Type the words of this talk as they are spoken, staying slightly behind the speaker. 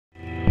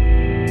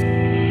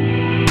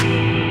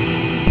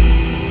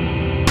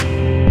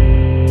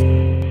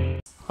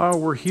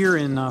We're here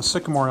in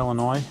Sycamore,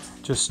 Illinois.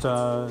 Just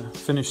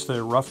finished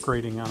the rough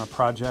grading on a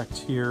project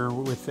here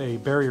with a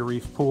Barrier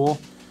Reef pool.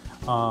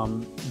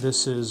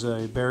 This is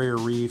a Barrier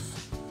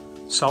Reef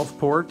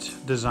Southport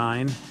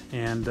design,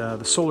 and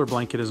the solar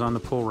blanket is on the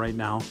pool right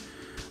now.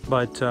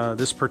 But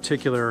this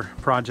particular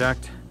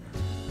project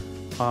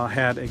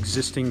had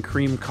existing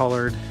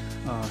cream-colored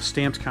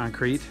stamped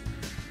concrete,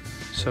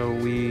 so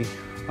we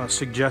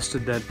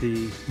suggested that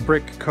the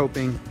brick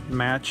coping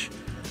match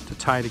to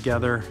tie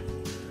together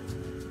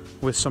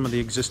with some of the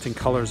existing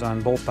colors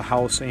on both the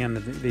house and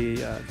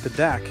the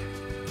deck.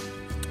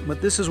 But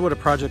this is what a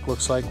project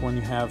looks like when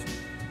you have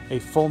a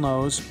full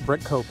nose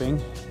brick coping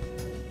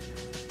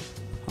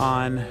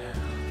on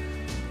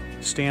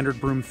standard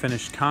broom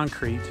finished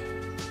concrete.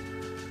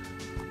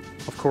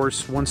 Of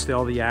course, once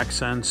all the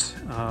accents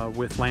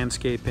with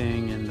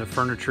landscaping and the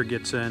furniture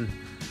gets in,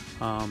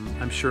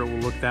 I'm sure it will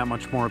look that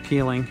much more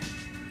appealing.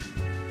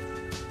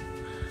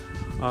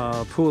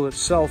 Pool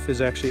itself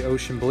is actually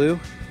ocean blue.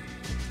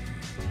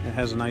 It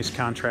has a nice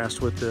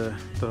contrast with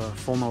the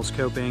full nose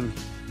coping.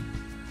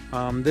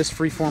 This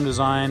freeform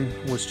design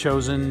was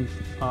chosen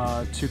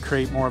to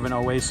create more of an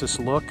oasis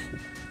look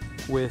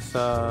with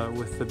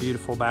the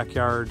beautiful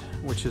backyard,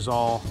 which is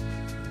all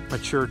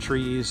mature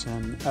trees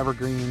and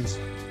evergreens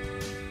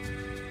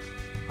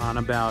on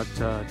about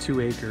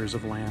 2 acres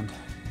of land.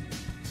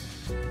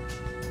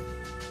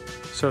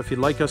 So if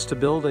you'd like us to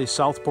build a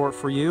Southport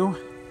for you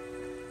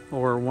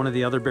or one of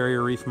the other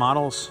Barrier Reef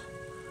models,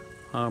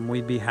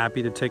 we'd be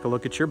happy to take a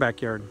look at your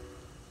backyard.